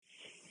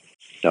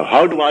Now,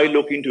 how do I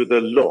look into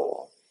the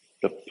law,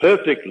 the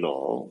perfect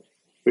law,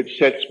 which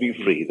sets me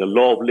free, the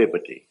law of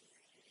liberty?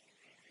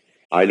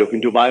 I look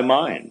into my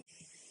mind.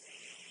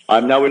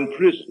 I'm now in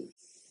prison.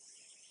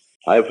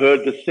 I've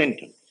heard the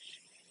sentence.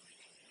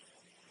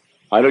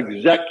 I know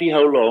exactly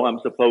how long I'm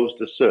supposed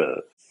to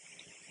serve.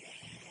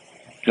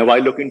 Now I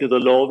look into the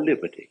law of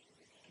liberty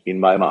in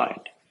my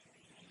mind.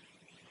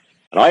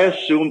 And I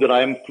assume that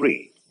I am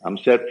free. I'm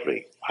set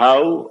free.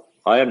 How?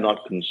 I am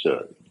not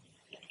concerned.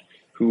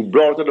 Who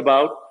brought it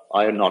about?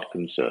 I am not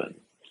concerned.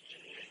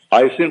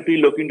 I simply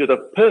look into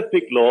the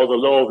perfect law, the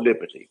law of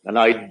liberty, and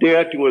I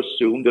dare to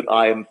assume that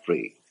I am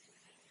free.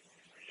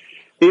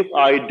 If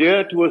I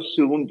dare to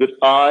assume that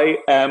I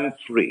am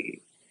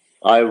free,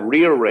 I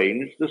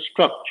rearrange the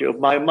structure of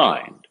my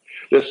mind,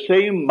 the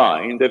same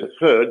mind that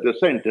heard the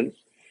sentence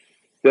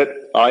that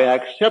I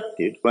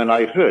accepted when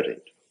I heard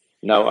it.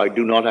 Now I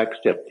do not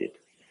accept it.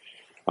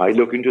 I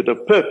look into the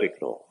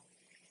perfect law,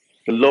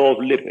 the law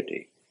of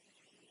liberty.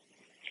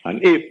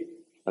 And if,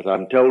 as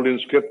I'm told in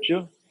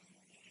Scripture,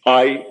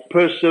 I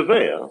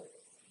persevere,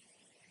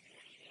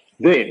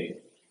 then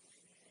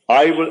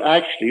I will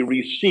actually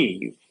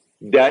receive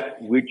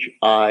that which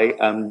I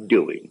am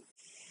doing.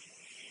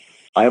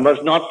 I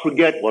must not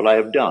forget what I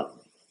have done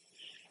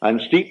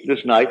and sleep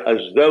this night as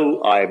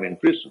though I am in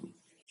prison.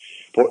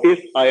 For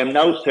if I am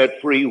now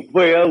set free,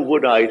 where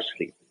would I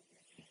sleep?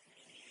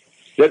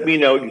 Let me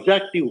know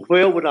exactly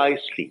where would I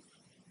sleep.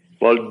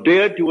 Well,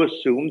 dare to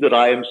assume that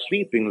I am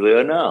sleeping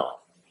there now.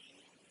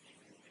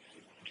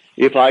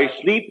 If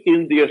I sleep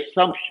in the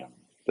assumption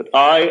that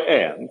I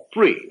am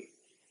free,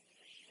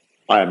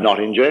 I am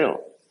not in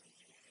jail.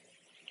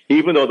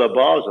 Even though the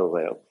bars are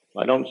there,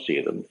 I don't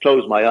see them,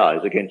 close my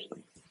eyes against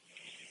them.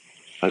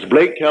 As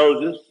Blake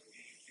tells us,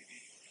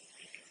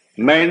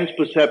 man's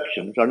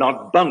perceptions are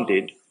not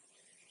bounded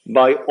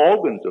by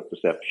organs of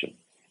perception.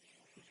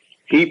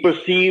 He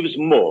perceives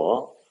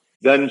more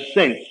than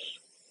sense,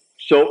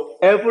 so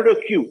ever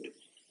acute,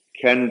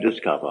 can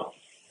discover.